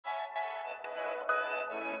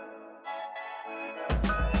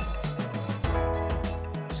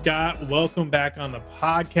Scott. Welcome back on the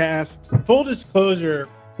podcast. Full disclosure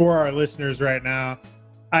for our listeners right now,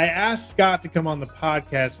 I asked Scott to come on the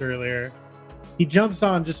podcast earlier. He jumps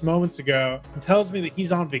on just moments ago and tells me that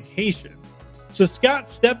he's on vacation. So Scott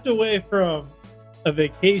stepped away from a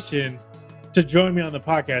vacation to join me on the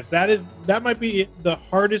podcast. That might be the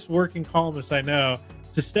hardest working columnist I know,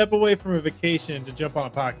 to step away from a vacation to jump on a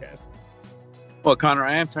podcast. Well, Connor,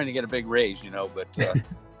 I am trying to get a big raise, but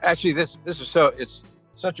actually it's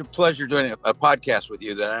such a pleasure doing a podcast with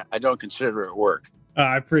you that I don't consider it work.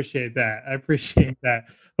 I appreciate that.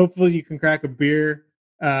 Hopefully you can crack a beer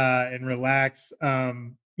and relax,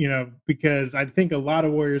 because I think a lot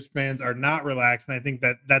of Warriors fans are not relaxed, and I think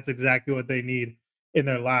that's exactly what they need in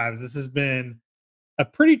their lives. This has been a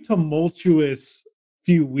pretty tumultuous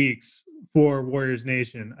few weeks for Warriors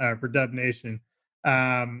Nation, for Dub Nation.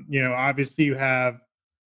 Obviously you have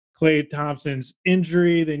Klay Thompson's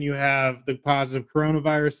injury, then you have the positive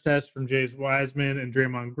coronavirus test from James Wiseman and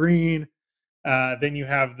Draymond Green. Then you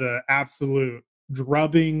have the absolute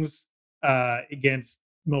drubbings against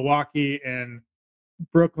Milwaukee and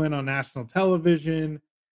Brooklyn on national television.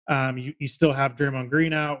 You still have Draymond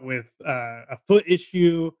Green out with a foot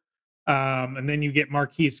issue. And then you get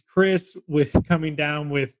Marquise Chris coming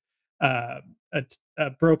down with a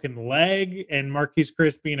broken leg, and Marquise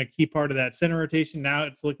Chris being a key part of that center rotation. Now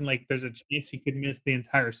it's looking like there's a chance he could miss the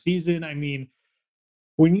entire season. I mean,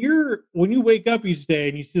 when you wake up each day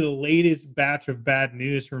and you see the latest batch of bad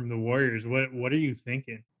news from the Warriors, what are you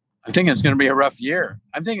thinking? I'm thinking it's going to be a rough year.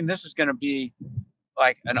 I'm thinking this is going to be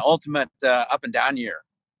like an ultimate up and down year,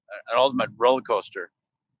 an ultimate roller coaster,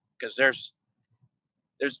 because there's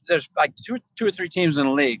like two or three teams in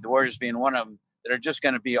the league, the Warriors being one of them, that are just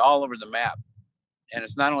going to be all over the map. And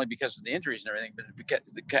it's not only because of the injuries and everything, but because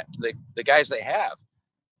the guys they have.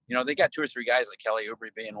 They got two or three guys like Kelly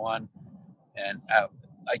Oubre being one, and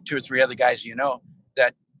like two or three other guys,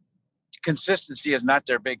 that consistency is not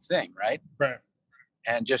their big thing, right? Right.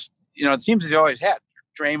 And just, it seems they always had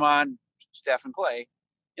Draymond, Steph, and Klay.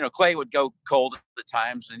 Klay would go cold at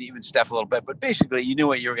times, and even Steph a little bit, but basically you knew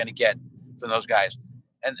what you were going to get from those guys.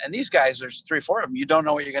 And these guys, there's 3 or 4 of them, you don't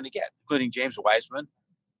know what you're going to get, including James Wiseman.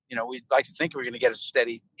 We'd like to think we're going to get a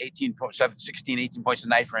steady 18 points a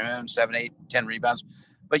night from him, 7, 8, 10 rebounds,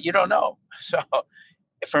 but you don't know. So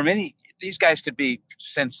these guys could be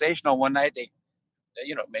sensational one night.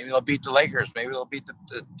 Maybe they'll beat the Lakers, maybe they'll beat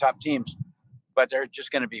the top teams, but they're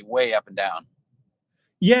just going to be way up and down.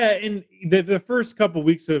 Yeah, and the first couple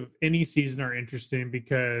weeks of any season are interesting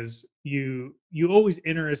because you always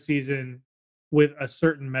enter a season with a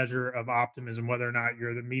certain measure of optimism, whether or not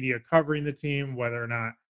you're the media covering the team, whether or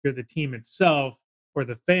not you're the team itself or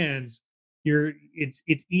the fans.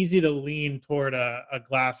 It's easy to lean toward a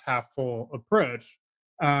glass half full approach,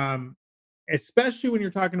 especially when you're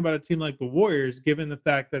talking about a team like the Warriors, given the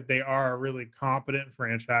fact that they are a really competent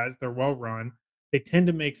franchise. They're well run. They tend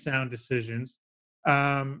to make sound decisions,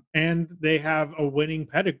 and they have a winning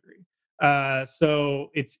pedigree. So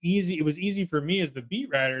it's easy. It was easy for me as the beat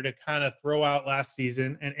writer to kind of throw out last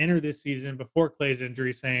season and enter this season before Klay's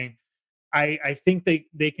injury, saying, I think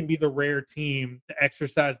they can be the rare team to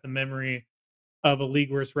exercise the memory of a league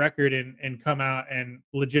worst record and come out and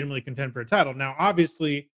legitimately contend for a title. Now,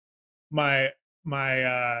 obviously, my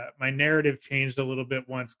narrative changed a little bit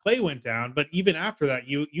once Klay went down, but even after that,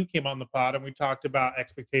 you came on the pod and we talked about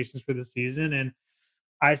expectations for the season, and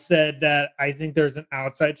I said that I think there's an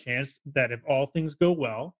outside chance that if all things go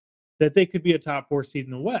well, that they could be a top 4 seed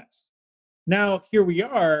in the West. Now, here we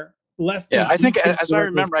are. I think, as I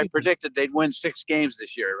remember, I predicted they'd win 6 games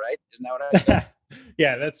this year, right? Isn't that what I said?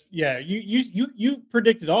 You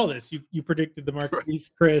predicted all this. You predicted the Marquise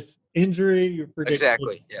Chris injury. You predicted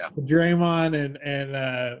the Draymond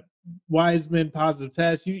and Wiseman positive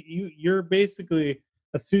test. You're basically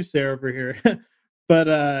a soothsayer over here.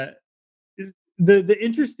 But the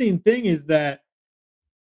interesting thing is that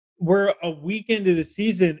we're a week into the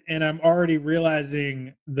season and I'm already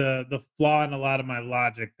realizing the flaw in a lot of my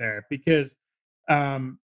logic there, because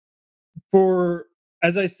for,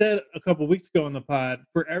 as I said a couple weeks ago on the pod,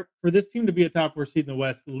 for this team to be a top 4 seed in the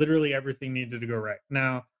West, literally everything needed to go right.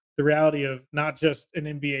 Now, the reality of not just an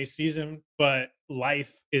NBA season, but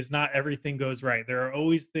life is not everything goes right. There are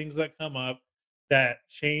always things that come up that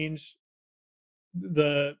change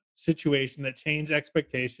the situation, that change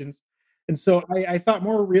expectations. And so I thought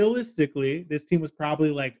more realistically, this team was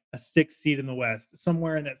probably like a 6 seed in the West,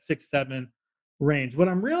 somewhere in that 6-7 range. What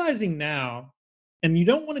I'm realizing now, and you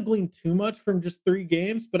don't want to glean too much from just 3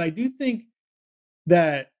 games, but I do think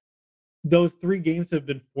that those 3 games have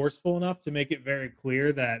been forceful enough to make it very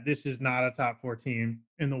clear that this is not a top 4 team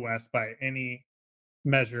in the West by any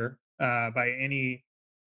measure by any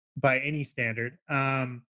standard.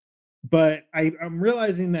 But I'm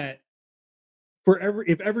realizing that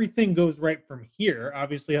if everything goes right from here,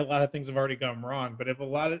 obviously a lot of things have already gone wrong. But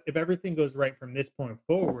if everything goes right from this point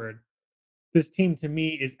forward, this team to me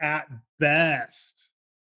is at best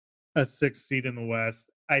a 6th seed in the West.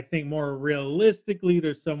 I think more realistically,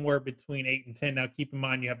 they're somewhere between 8 and 10. Now, keep in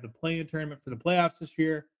mind you have the play-in tournament for the playoffs this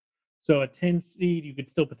year, so a 10 seed you could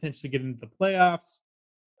still potentially get into the playoffs.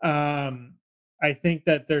 Um, I think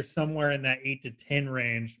that they're somewhere in that 8 to 10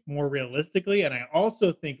 range more realistically, and I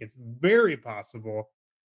also think it's very possible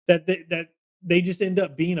that they just end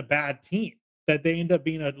up being a bad team. That they end up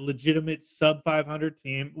being a legitimate sub 500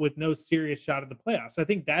 team with no serious shot at the playoffs. I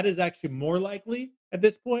think that is actually more likely at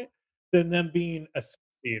this point than them being a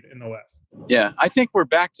seed in the West. Yeah, I think we're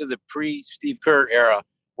back to the pre-Steve Kerr era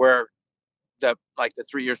where the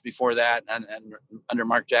 3 years before that and under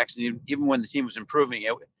Mark Jackson, even when the team was improving,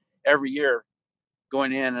 every year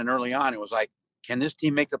going in and early on, it was like, can this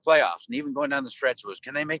team make the playoffs? And even going down the stretch, it was,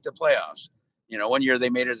 can they make the playoffs? One year they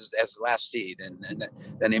made it as the last seed, and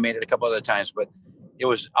then they made it a couple other times, but it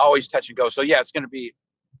was always touch and go. So yeah, it's going to be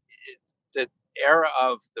the era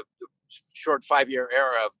of the short 5-year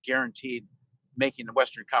era of guaranteed making the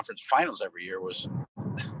Western Conference Finals every year was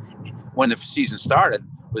when the season started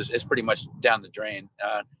is pretty much down the drain.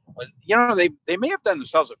 They may have done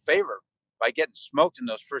themselves a favor by getting smoked in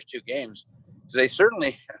those first 2 games. They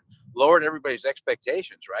certainly lowered everybody's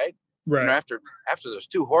expectations, right? Right. After those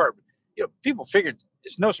 2 horrible, people figured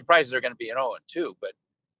it's no surprise they're going to be an 0-2, but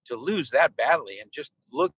to lose that badly and just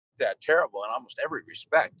look that terrible in almost every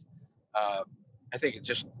respect, I think it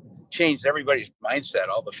just changed everybody's mindset,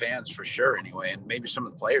 all the fans for sure, anyway, and maybe some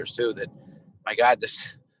of the players too. That, my God,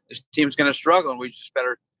 this team's going to struggle, and we just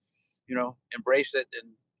better, embrace it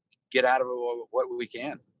and get out of it what we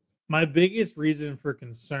can. My biggest reason for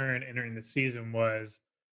concern entering the season was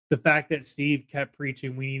the fact that Steve kept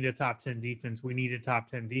preaching, we need a top 10 defense. We need a top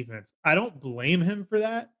 10 defense. I don't blame him for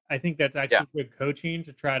that. I think that's actually good coaching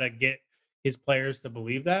to try to get his players to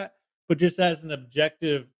believe that. But just as an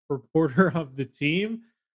objective reporter of the team,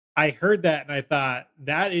 I heard that and I thought,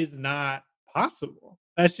 that is not possible.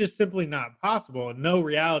 That's just simply not possible. In no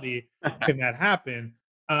reality can that happen.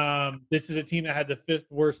 This is a team that had the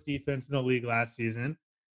 5th worst defense in the league last season,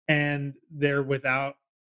 and they're without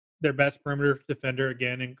their best perimeter defender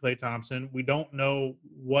again in Klay Thompson. We don't know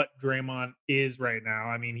what Draymond is right now.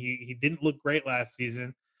 I mean, he didn't look great last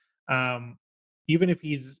season. Even if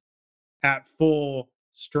he's at full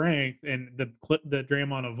strength and the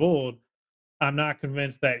Draymond of old, I'm not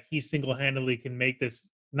convinced that he single-handedly can make this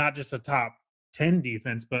not just a top 10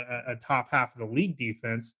 defense, but a top half of the league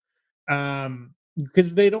defense.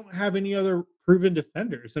 Because they don't have any other proven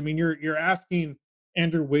defenders. I mean, you're asking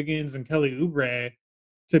Andrew Wiggins and Kelly Oubre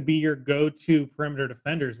to be your go-to perimeter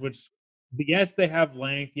defenders, which, yes, they have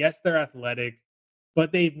length, yes, they're athletic,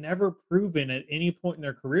 but they've never proven at any point in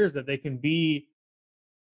their careers that they can be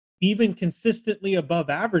even consistently above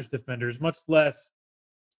average defenders, much less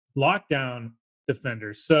lockdown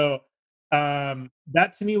defenders. So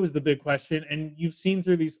that to me was the big question. And you've seen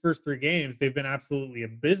through these first 3 games, they've been absolutely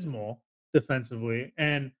abysmal defensively.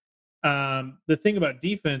 And the thing about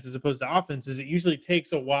defense as opposed to offense is it usually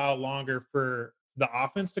takes a while longer for the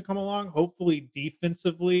offense to come along. Hopefully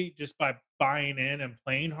defensively, just by buying in and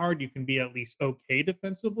playing hard, you can be at least okay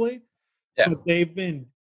defensively. Yeah. But they've been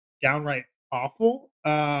downright awful,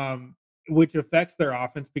 which affects their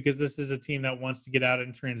offense because this is a team that wants to get out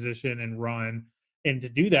in transition and run. And to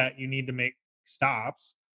do that, you need to make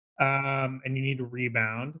stops, and you need to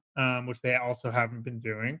rebound, which they also haven't been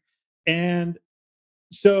doing. And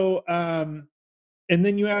so, and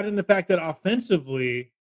then you add in the fact that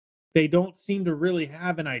offensively, they don't seem to really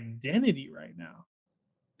have an identity right now.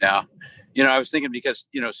 Yeah. I was thinking because,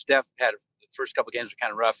 Steph had the first couple of games were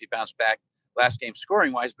kind of rough. He bounced back last game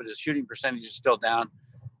scoring wise, but his shooting percentage is still down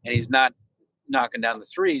and he's not knocking down the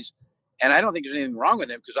threes. And I don't think there's anything wrong with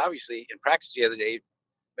him because obviously in practice the other day, he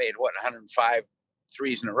made 105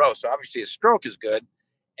 threes in a row. So obviously his stroke is good.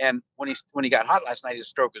 And when he got hot last night, his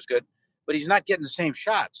stroke was good, but he's not getting the same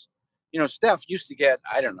shots. Steph used to get,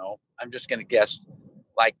 I don't know, I'm just going to guess,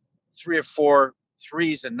 like 3 or 4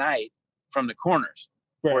 threes a night from the corners,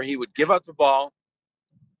 right, where he would give up the ball,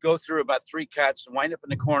 go through about 3 cuts and wind up in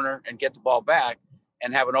the corner and get the ball back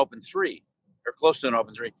and have an open 3 or close to an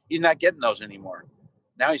open 3. He's not getting those anymore.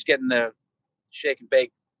 Now he's getting the shake and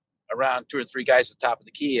bake around 2 or 3 guys at the top of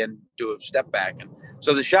the key and do a step back. And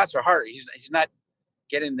so the shots are harder. He's not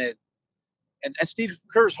getting the, and Steve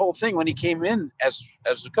Kerr's whole thing when he came in as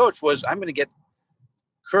the coach was, I'm going to get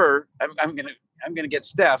Kerr, I'm going to get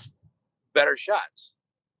Steph better shots,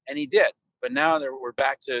 and he did. But now we're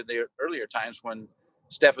back to the earlier times when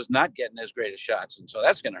Steph is not getting as great as shots, and so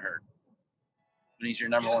that's going to hurt when he's your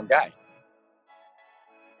number one guy.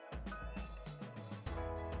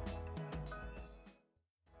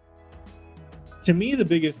 To me, the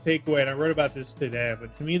biggest takeaway, and I wrote about this today,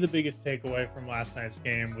 but to me, the biggest takeaway from last night's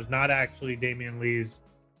game was not actually Damian Lee's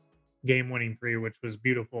game-winning three, which was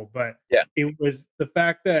beautiful, but Yeah. it was the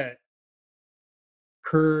fact that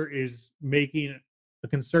Kerr is making a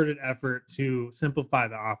concerted effort to simplify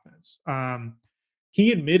the offense.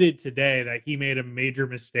 He admitted today that he made a major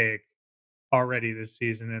mistake already this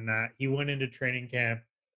season, in that he went into training camp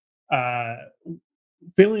uh,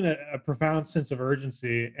 feeling a profound sense of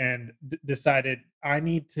urgency and decided, I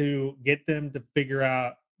need to get them to figure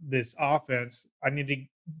out this offense. I need to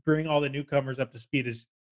bring all the newcomers up to speed as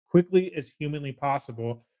quickly as humanly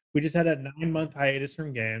possible. We just had a 9-month hiatus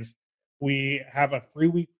from games. We have a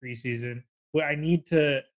 3-week preseason. I need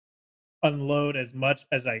to unload as much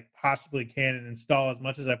as I possibly can and install as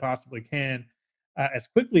much as I possibly can as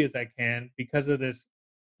quickly as I can because of this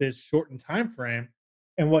shortened time frame.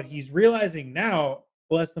 And what he's realizing now,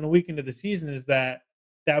 less than a week into the season, is that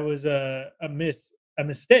that was a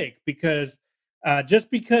mistake, because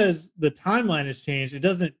just because the timeline has changed, it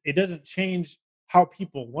doesn't change how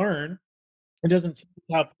people learn. It doesn't change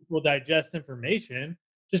how people digest information.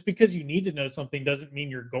 Just because you need to know something doesn't mean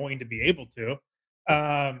you're going to be able to.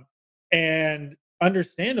 And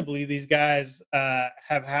understandably, these guys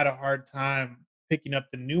have had a hard time picking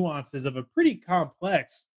up the nuances of a pretty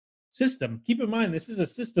complex system. Keep in mind, this is a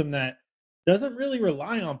system that doesn't really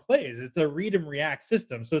rely on plays. It's a read and react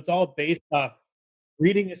system. So it's all based off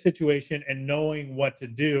reading a situation and knowing what to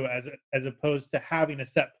do, as opposed to having a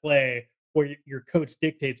set play where your coach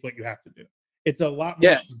dictates what you have to do. It's a lot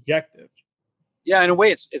more subjective. Yeah, in a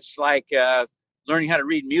way, it's like learning how to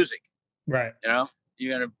read music. Right. You know,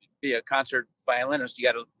 you're going to be a concert violinist. You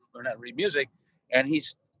got to learn how to read music, and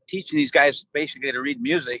he's teaching these guys basically to read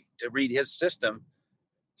music, to read his system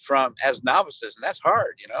from as novices, and that's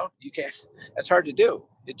hard. You know, you can't. That's hard to do.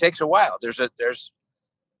 It takes a while. It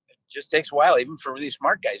just takes a while, even for really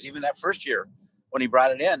smart guys. Even that first year when he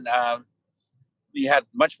brought it in, he had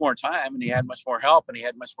much more time, and he had much more help, and he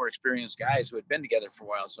had much more experienced guys who had been together for a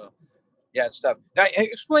while. So, yeah, it's tough. Now,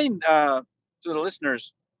 explain to the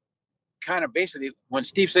listeners, kind of basically, when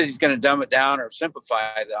Steve said he's going to dumb it down or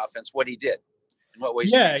simplify the offense, what he did. In what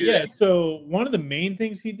ways did he do that? So one of the main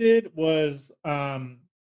things he did was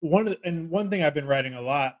one thing I've been writing a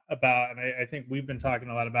lot about, and I think we've been talking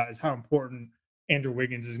a lot about, is how important Andrew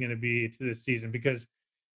Wiggins is going to be to this season, because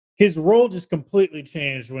his role just completely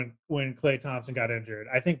changed when Klay Thompson got injured.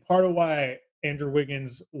 I think part of why Andrew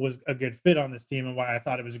Wiggins was a good fit on this team and why I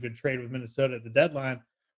thought it was a good trade with Minnesota at the deadline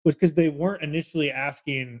was because they weren't initially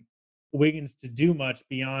asking Wiggins to do much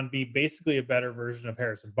beyond be basically a better version of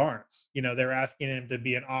Harrison Barnes. You know, they're asking him to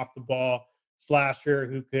be an off the ball slasher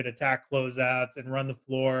who could attack closeouts and run the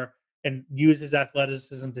floor and use his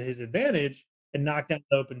athleticism to his advantage and knock down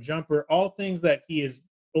the open jumper, all things that he is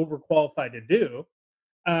overqualified to do.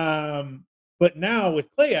 But now with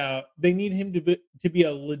Klay out, they need him to be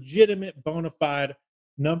a legitimate, bona fide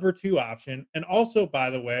number 2 option, and also,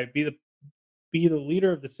 by the way, be the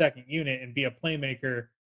leader of the second unit and be a playmaker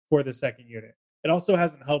for the second unit. It also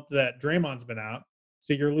hasn't helped that Draymond's been out,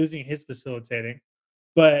 so you're losing his facilitating.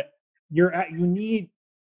 But you need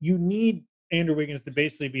Andrew Wiggins to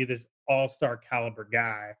basically be this all-star caliber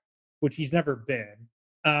guy, which he's never been.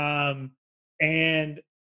 And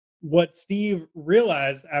what Steve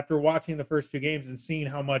realized after watching the first 2 games and seeing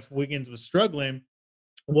how much Wiggins was struggling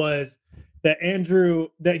was that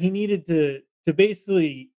he needed to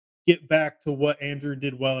basically get back to what Andrew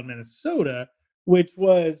did well in Minnesota, which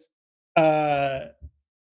was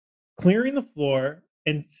clearing the floor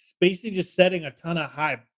and basically just setting a ton of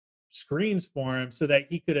high screens for him so that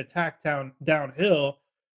he could attack downhill,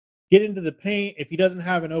 get into the paint. If he doesn't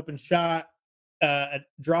have an open shot,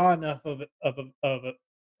 draw enough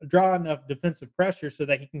draw enough defensive pressure so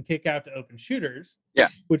that he can kick out to open shooters. Yeah,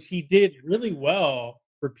 which he did really well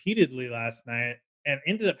repeatedly last night, and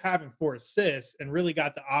ended up having 4 assists and really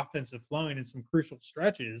got the offensive flowing in some crucial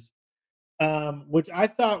stretches, which I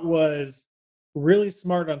thought was really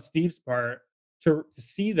smart on Steve's part to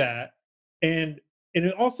see that. And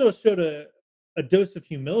it also showed a dose of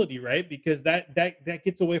humility, right? Because that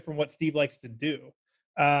gets away from what Steve likes to do.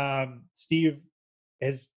 Steve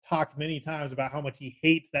has talked many times about how much he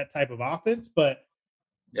hates that type of offense, but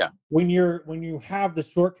yeah, when you have the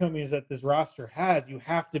shortcomings that this roster has, you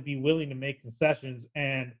have to be willing to make concessions.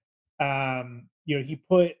 And he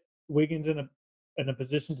put Wiggins in a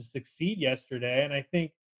position to succeed yesterday, and I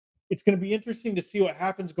think it's going to be interesting to see what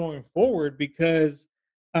happens going forward because,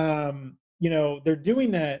 they're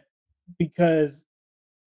doing that because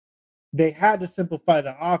they had to simplify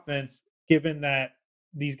the offense given that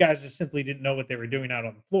these guys just simply didn't know what they were doing out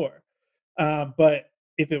on the floor. But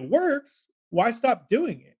if it works, why stop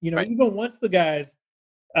doing it? Right. Even once the guys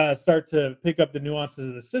start to pick up the nuances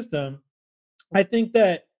of the system, I think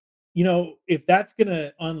that, if that's going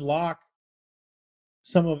to unlock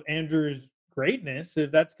some of Andrew's greatness,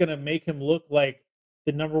 if that's going to make him look like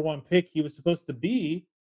the number one pick he was supposed to be,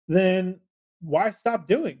 then why stop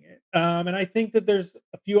doing it? And I think that there's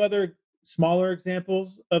a few other smaller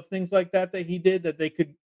examples of things like that he did that they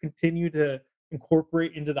could continue to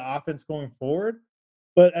incorporate into the offense going forward.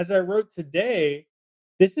 But as I wrote today,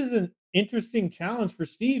 this is an interesting challenge for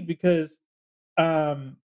Steve because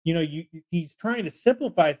he's trying to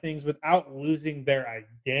simplify things without losing their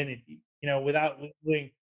identity, without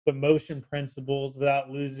losing the motion principles, without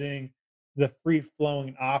losing the free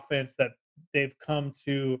flowing offense that they've come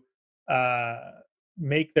to uh,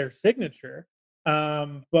 make their signature.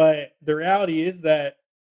 But the reality is that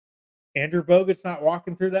Andrew Bogut's not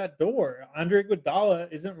walking through that door. Andre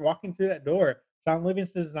Iguodala isn't walking through that door. John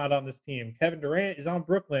Livingston is not on this team. Kevin Durant is on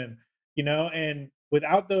Brooklyn, and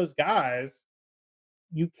without those guys,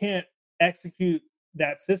 you can't execute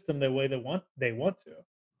that system the way they want to.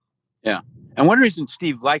 Yeah. And one reason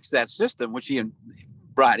Steve likes that system, which he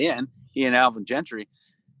brought in, he and Alvin Gentry,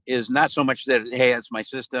 is not so much that, hey, that's my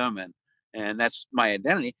system and that's my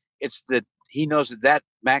identity. It's that he knows that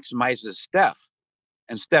maximizes Steph,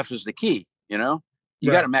 and Steph is the key. You got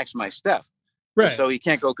Right. to maximize Steph. And Right. so you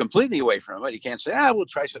can't go completely away from it. You can't say, we'll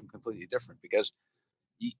try something completely different, because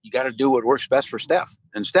you got to do what works best for Steph.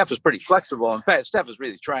 And Steph is pretty flexible. In fact, Steph is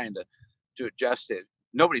really trying to adjust it.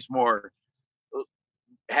 Nobody's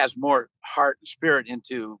has more heart and spirit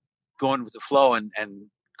into going with the flow and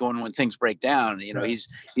going when things break down. Right.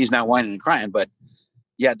 He's not whining and crying, but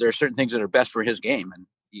yeah, there are certain things that are best for his game, and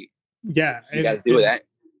Yeah. you got And to do that.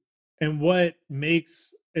 and what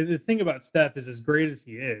makes and the thing about Steph is as great as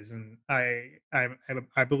he is, and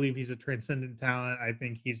I believe he's a transcendent talent. I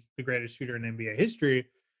think he's the greatest shooter in NBA history.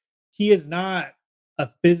 He is not a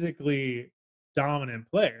physically dominant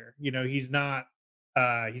player. He's not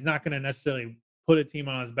going to necessarily put a team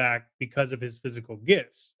on his back because of his physical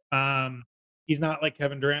gifts. He's not like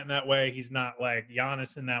Kevin Durant in that way. He's not like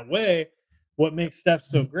Giannis in that way. What makes Steph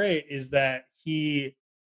so great is that he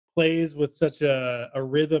plays with such a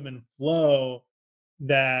rhythm and flow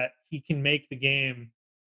that he can make the game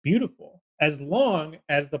beautiful as long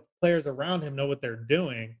as the players around him know what they're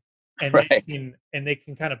doing and Right. they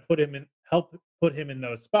can kind of help put him in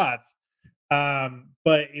those spots.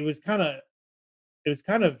 But it was kind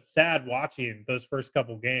of sad watching those first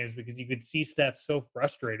couple games because you could see Steph so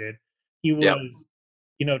frustrated. He Yep. was,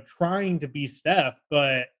 trying to be Steph,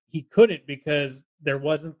 but he couldn't because there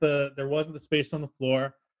wasn't the space on the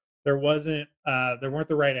floor. There weren't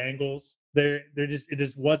the right angles. It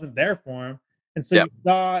just wasn't there for him. And so you Yep.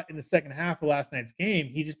 saw in the second half of last night's game,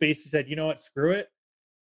 he just basically said, "You know what? Screw it.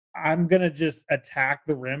 I'm gonna just attack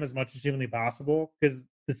the rim as much as humanly possible because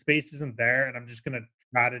the space isn't there, and I'm just gonna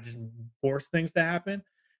try to just force things to happen."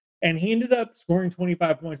 And he ended up scoring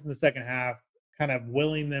 25 points in the second half, kind of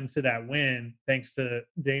willing them to that win, thanks to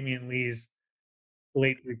Damian Lee's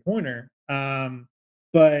late three-pointer.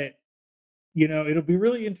 But it'll be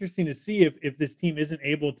really interesting to see if this team isn't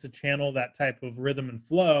able to channel that type of rhythm and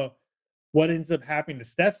flow, what ends up happening to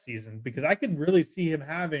Steph's season, because I could really see him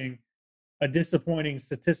having a disappointing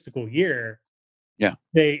statistical year. Yeah.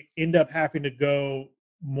 They end up having to go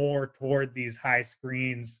more toward these high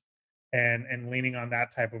screens and leaning on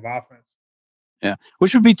that type of offense. Yeah.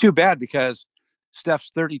 Which would be too bad, because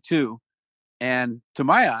Steph's 32, and to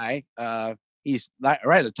my eye, he's right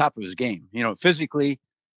at the top of his game. Physically,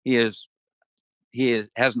 he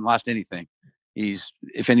hasn't lost anything.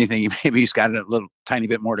 If anything, maybe he's got a little tiny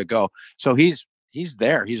bit more to go. So he's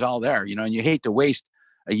there. He's all there. And you hate to waste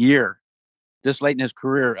a year this late in his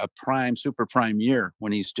career, a prime, super prime year,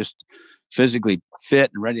 when he's just physically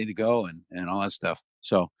fit and ready to go and all that stuff.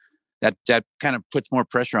 So that kind of puts more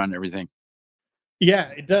pressure on everything. Yeah,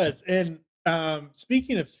 it does. And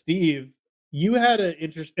speaking of Steve, you had an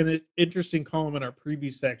interesting column in our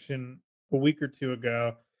preview section a week or two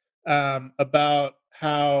ago about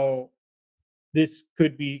how this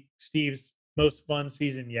could be Steve's most fun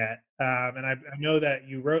season yet. And I know that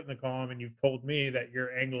you wrote in the column and you've told me that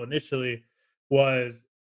your angle initially was,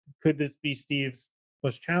 could this be Steve's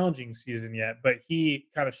most challenging season yet? But he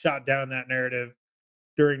kind of shot down that narrative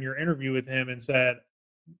during your interview with him and said,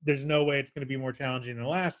 there's no way it's going to be more challenging than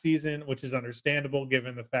last season, which is understandable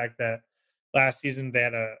given the fact that Last season, they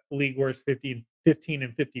had a league worst 15-50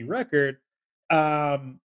 record.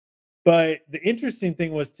 But the interesting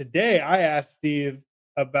thing was today, I asked Steve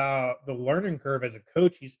about the learning curve as a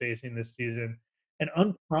coach he's facing this season, and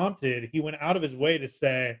unprompted, he went out of his way to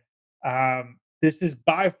say, "This is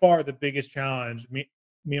by far the biggest challenge me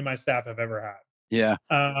and my staff have ever had." Yeah.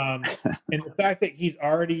 And the fact that he's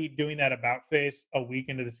already doing that about face a week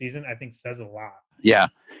into the season, I think says a lot. Yeah,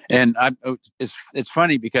 and it's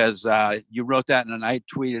funny because you wrote that, and I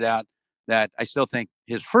tweeted out that I still think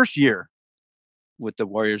his first year with the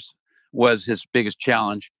Warriors was his biggest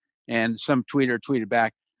challenge. And some tweeter tweeted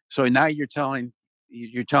back, "So now you're telling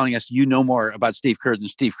us you know more about Steve Kerr than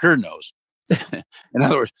Steve Kerr knows." In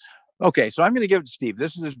other words, okay, so I'm going to give it to Steve.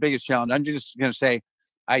 This is his biggest challenge. I'm just going to say,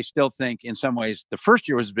 I still think in some ways the first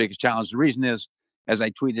year was the biggest challenge. The reason is, as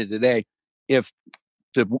I tweeted today, if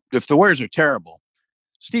the Warriors are terrible,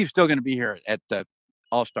 Steve's still going to be here at the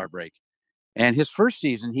All-Star break. And his first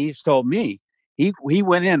season, he's told me, he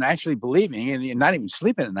went in actually believing, and not even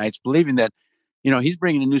sleeping at nights, believing that, he's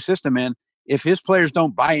bringing a new system in. If his players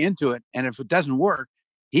don't buy into it, and if it doesn't work,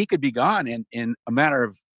 he could be gone in a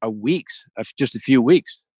matter of weeks, of just a few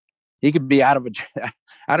weeks. He could be out of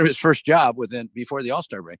his first job before the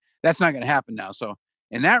All-Star break. That's not going to happen now. So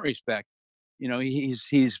in that respect,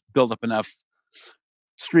 he's built up enough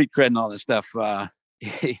street cred and all this stuff.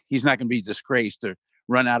 He's not going to be disgraced or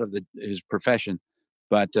run out of his profession.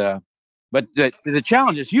 But the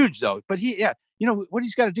challenge is huge, though. But what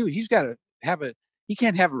he's got to do, he's got to he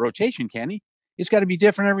can't have a rotation, can he? It's got to be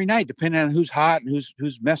different every night, depending on who's hot and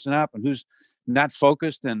who's messing up and who's not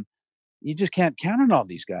focused. And you just can't count on all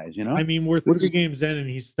these guys, I mean, we're 3 games in, and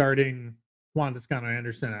he's starting Juan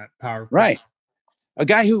Toscano-Anderson at power forward. Right. A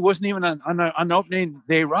guy who wasn't even on the opening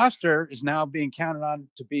day roster is now being counted on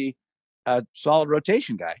to be a solid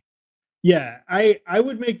rotation guy. Yeah, I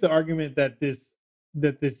would make the argument that this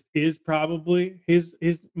is probably his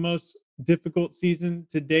most difficult season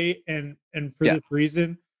to date, and for this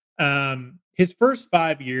reason, his first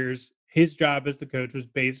 5 years, his job as the coach was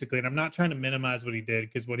basically, and I'm not trying to minimize what he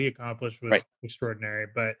did because what he accomplished was extraordinary,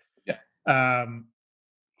 but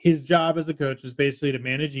his job as a coach was basically to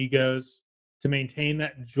manage egos, to maintain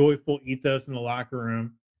that joyful ethos in the locker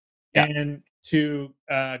room, and to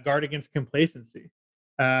guard against complacency,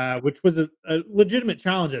 which was a legitimate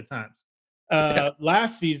challenge at times.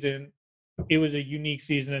 Last season, it was a unique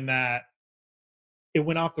season in that it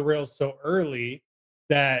went off the rails so early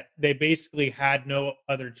that they basically had no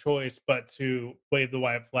other choice but to wave the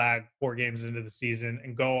white flag 4 games into the season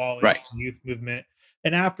and go all in youth movement.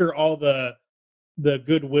 And after all the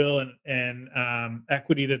goodwill and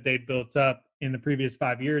equity that they'd built up in the previous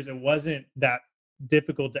 5 years, it wasn't that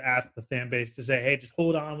difficult to ask the fan base to say, "Hey, just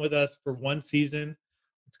hold on with us for 1 season.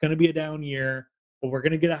 It's going to be a down year, but we're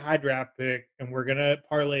going to get a high draft pick, and we're going to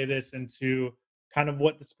parlay this into kind of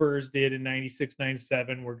what the Spurs did in 96,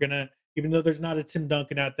 97. We're going to, even though there's not a Tim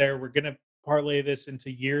Duncan out there, we're going to parlay this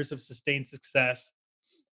into years of sustained success."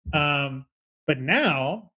 But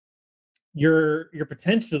now you're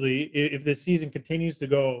potentially, if this season continues to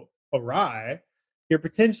go awry, you're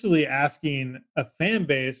potentially asking a fan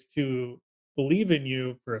base to believe in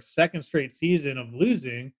you for a second straight season of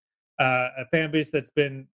losing, a fan base that's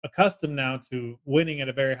been accustomed now to winning at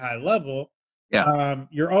a very high level.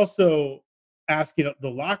 You're also asking the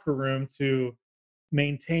locker room to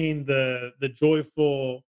maintain the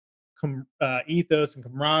joyful ethos and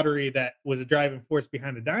camaraderie that was a driving force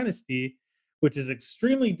behind the dynasty, which is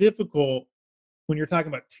extremely difficult when you're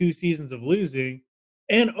talking about 2 seasons of losing.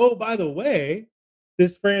 And oh, by the way,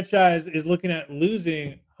 this franchise is looking at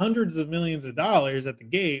losing hundreds of millions of dollars at the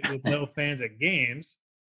gate with no fans at games.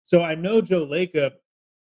 So I know Joe Lacob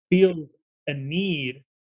feels a need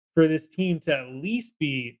for this team to at least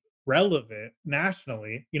be relevant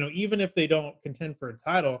nationally, even if they don't contend for a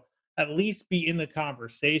title, at least be in the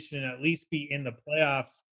conversation, at least be in the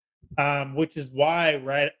playoffs, which is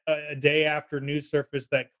why a day after news surfaced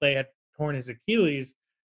that Klay had torn his Achilles,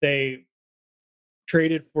 they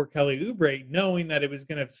traded for Kelly Oubre, knowing that it was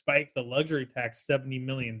going to spike the luxury tax $70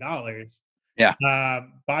 million.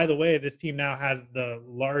 By the way, this team now has the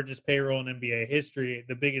largest payroll in NBA history,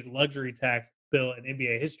 the biggest luxury tax bill in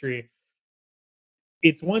NBA history.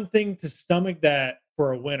 It's one thing to stomach that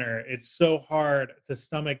for a winner. It's so hard to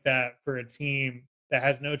stomach that for a team that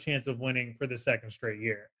has no chance of winning for the second straight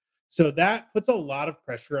year. So that puts a lot of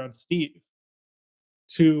pressure on Steve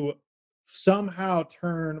to somehow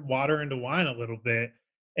turn water into wine a little bit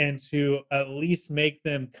and to at least make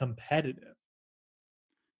them competitive.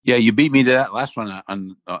 Yeah, you beat me to that last one.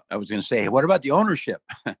 I was going to say, what about the ownership?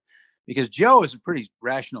 Because Joe is a pretty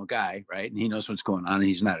rational guy, right? And he knows what's going on. And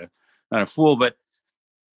he's not not a fool, but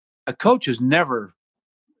a coach is not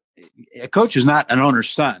an owner's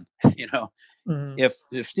son. Mhm.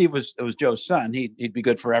 If Steve was Joe's son, he'd be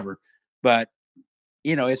good forever. But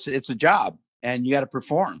it's a job, and you got to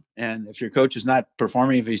perform. And if your coach is not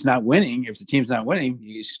performing, if he's not winning, if the team's not winning,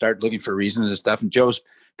 you start looking for reasons and stuff. And Joe's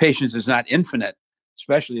patience is not infinite,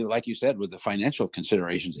 especially like you said, with the financial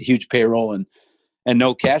considerations, a huge payroll and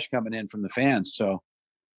no cash coming in from the fans. So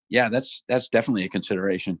yeah, that's definitely a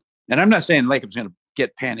consideration. And I'm not saying Lacob's going to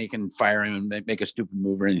get panic and fire him and make a stupid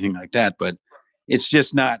move or anything like that, but it's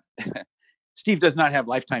just not. Steve does not have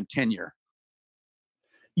lifetime tenure.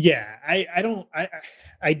 Yeah, I don't.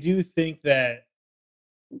 I do think that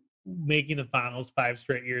making the finals 5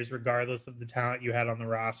 straight years, regardless of the talent you had on the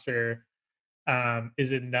roster,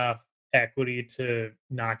 is enough equity to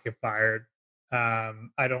not get fired.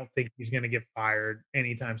 I don't think he's going to get fired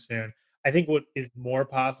anytime soon. I think what is more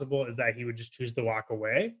possible is that he would just choose to walk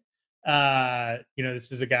away.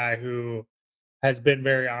 This is a guy who has been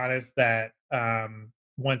very honest that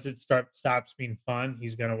once it stops being fun,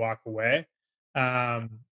 he's going to walk away.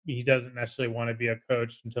 He doesn't necessarily want to be a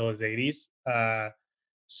coach until his 80s.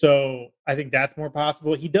 So I think that's more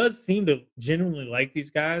possible. He does seem to genuinely like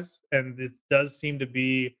these guys, and this does seem to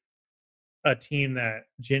be a team that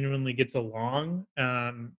genuinely gets along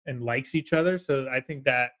and likes each other. So I think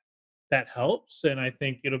that helps, and I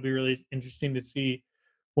think it'll be really interesting to see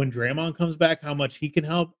when Draymond comes back how much he can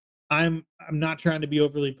help. I'm not trying to be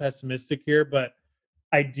overly pessimistic here, but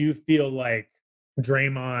I do feel like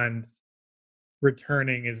Draymond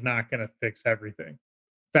returning is not going to fix everything. In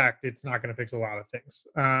fact, it's not going to fix a lot of things.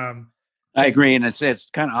 I agree, and it's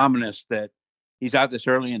kind of ominous that he's out this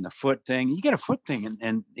early in the foot thing. You get a foot thing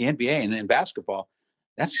in the NBA and in basketball.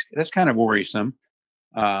 That's kind of worrisome.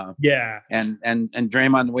 Yeah, and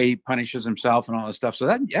Draymond, the way he punishes himself and all this stuff. So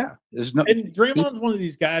there's no. And Draymond's one of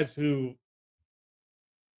these guys who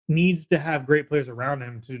needs to have great players around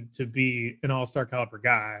him to be an all-star caliber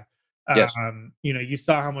guy. Yes. You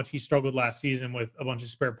saw how much he struggled last season with a bunch of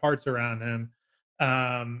spare parts around him.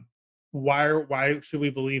 Why should we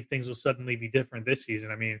believe things will suddenly be different this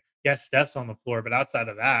season? I mean, yes, Steph's on the floor, but outside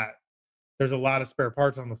of that, there's a lot of spare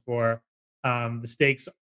parts on the floor. The stakes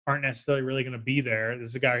aren't necessarily really going to be there. This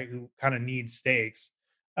is a guy who kind of needs stakes.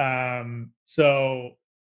 So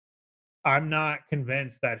I'm not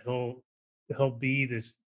convinced that he'll be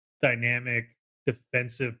this dynamic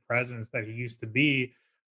defensive presence that he used to be.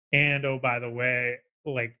 And oh, by the way,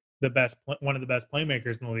 like one of the best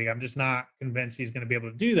playmakers in the league. I'm just not convinced he's going to be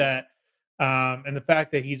able to do that. And the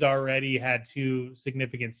fact that he's already had 2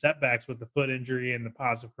 significant setbacks with the foot injury and the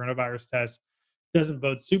positive coronavirus test doesn't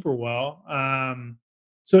bode super well.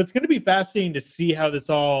 So it's going to be fascinating to see how this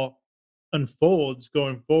all unfolds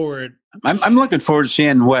going forward. I'm looking forward to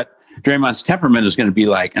seeing what Draymond's temperament is going to be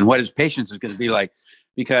like and what his patience is going to be like,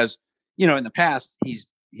 because in the past he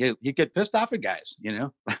get pissed off at guys,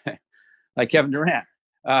 like Kevin Durant,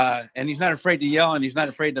 and he's not afraid to yell and he's not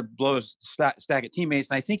afraid to blow his stack of teammates.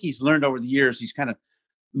 And I think he's learned over the years. He's kind of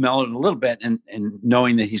mellowed a little bit and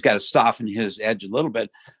knowing that he's got to soften his edge a little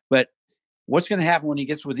bit. But what's going to happen when he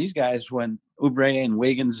gets with these guys when Oubre and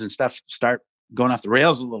Wiggins and stuff start going off the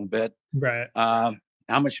rails a little bit? Right.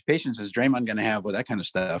 How much patience is Draymond going to have with that kind of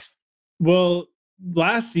stuff? Well, early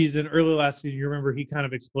last season, you remember he kind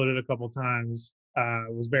of exploded a couple times.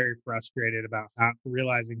 Was very frustrated about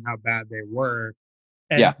realizing how bad they were.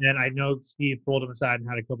 And then I know Steve pulled him aside and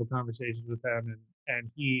had a couple conversations with him,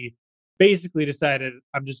 and he basically decided,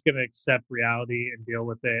 I'm just going to accept reality and deal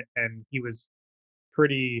with it. And he was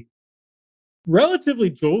relatively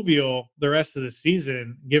jovial the rest of the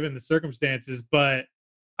season, given the circumstances, but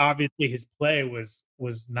obviously his play was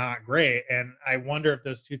not great. And I wonder if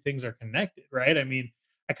those two things are connected, right? I mean,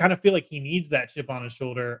 I kind of feel like he needs that chip on his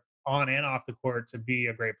shoulder on and off the court to be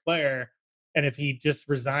a great player. And if he just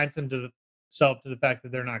resigns himself to the fact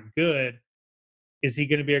that they're not good, is he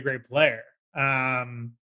going to be a great player?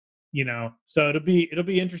 So it'll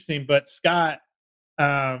be interesting. But Scott,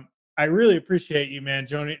 I really appreciate you, man,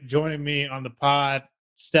 joining me on the pod,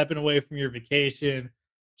 stepping away from your vacation.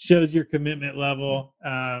 Shows your commitment level,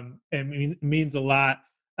 and means a lot.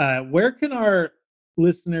 Where can our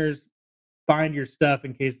listeners find your stuff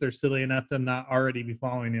in case they're silly enough to not already be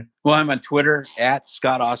following you? Well, I'm on Twitter at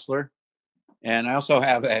Scott Ostler, and I also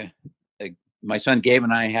have my son Gabe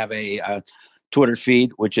and I have a Twitter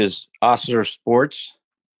feed, which is Ostler Sports,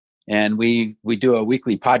 and we do a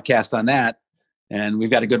weekly podcast on that, and we've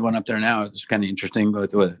got a good one up there now. It's kind of interesting.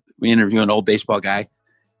 We interview an old baseball guy,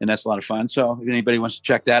 and that's a lot of fun. So if anybody wants to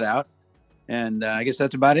check that out, and I guess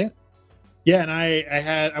that's about it. Yeah, and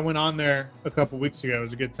I went on there a couple weeks ago. It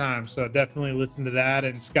was a good time, so definitely listen to that.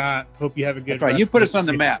 And Scott, hope you have a good. That's right. You put us on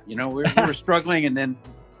the map. You know, we were struggling, and then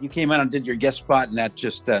you came out and did your guest spot, and that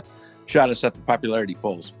just shot us up the popularity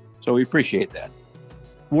polls. So we appreciate that.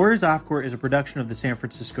 Warriors Off Court is a production of the San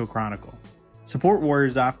Francisco Chronicle. Support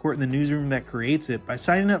Warriors Off Court in the newsroom that creates it by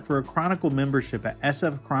signing up for a Chronicle membership at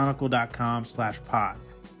sfchronicle.com/pod.